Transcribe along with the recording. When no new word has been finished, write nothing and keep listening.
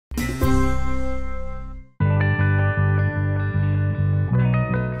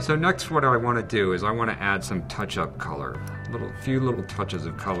So next what I want to do is I want to add some touch-up color. Few little touches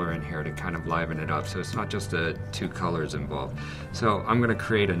of color in here to kind of liven it up so it's not just the two colors involved. So I'm going to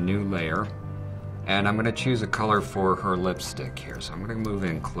create a new layer and I'm going to choose a color for her lipstick here. So I'm going to move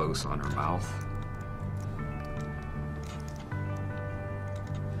in close on her mouth.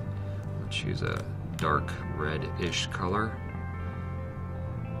 We'll choose a dark reddish color.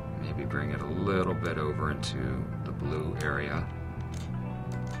 Maybe bring it a little bit over into the blue area.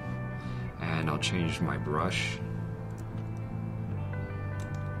 And I'll change my brush.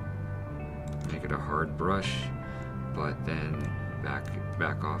 Make it a hard brush, but then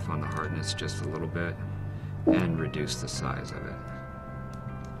back off on the hardness just a little bit and reduce the size of it.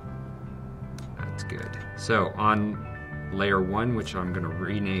 That's good. So on layer 1, which I'm going to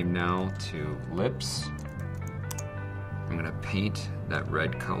rename now to lips, I'm going to paint that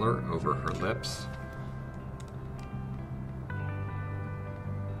red color over her lips.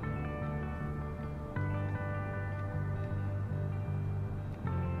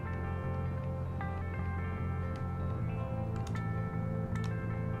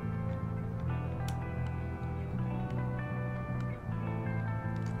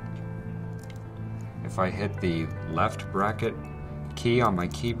 If I hit the left bracket key on my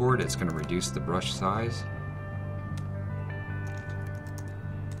keyboard, it's going to reduce the brush size.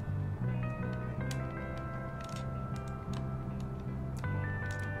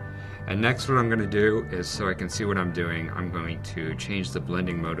 And next what I'm going to do is, so I can see what I'm doing, I'm going to change the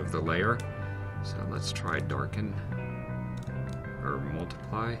blending mode of the layer. So let's try darken, or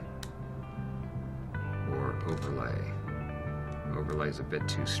multiply, or overlay. Overlay is a bit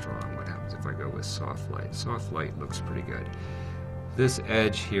too strong. What happens if I go with soft light? Soft light looks pretty good. This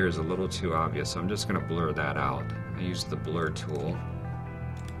edge here is a little too obvious, so I'm just going to blur that out. I use the blur tool.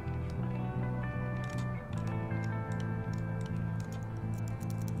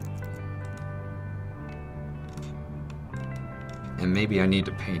 And maybe I need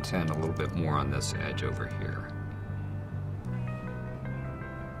to paint in a little bit more on this edge over here.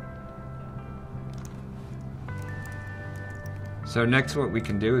 So next what we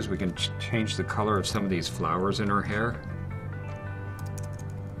can do is we can change the color of some of these flowers in her hair.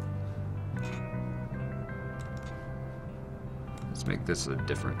 Let's make this a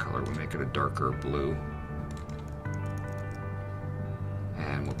different color. We'll make it a darker blue.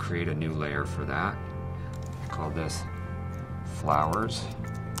 And we'll create a new layer for that. We'll call this flowers.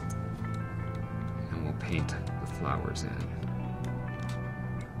 And we'll paint the flowers in.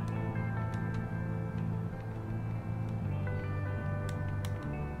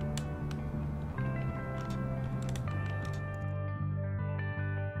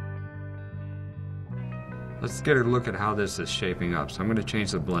 Let's get a look at how this is shaping up. So I'm going to change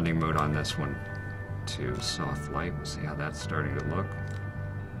the blending mode on this one to soft light. We'll see how that's starting to look.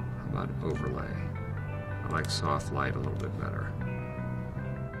 How about overlay? I like soft light a little bit better.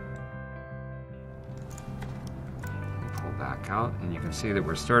 Pull back out and you can see that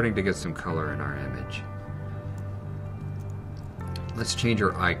we're starting to get some color in our image. Let's change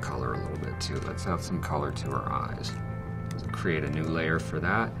her eye color a little bit too. Let's add some color to her eyes. So create a new layer for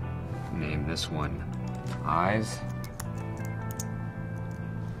that. Name this one eyes.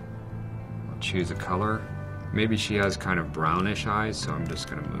 I'll choose a color. Maybe she has kind of brownish eyes, so I'm just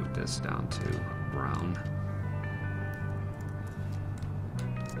going to move this down to brown.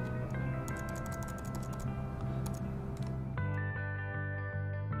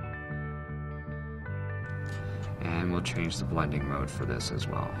 And we'll change the blending mode for this as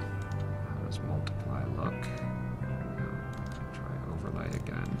well. How does multiply look? Try overlay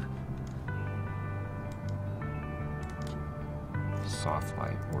again. Soft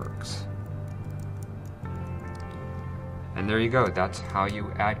light works. And there you go. That's how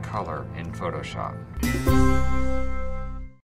you add color in Photoshop.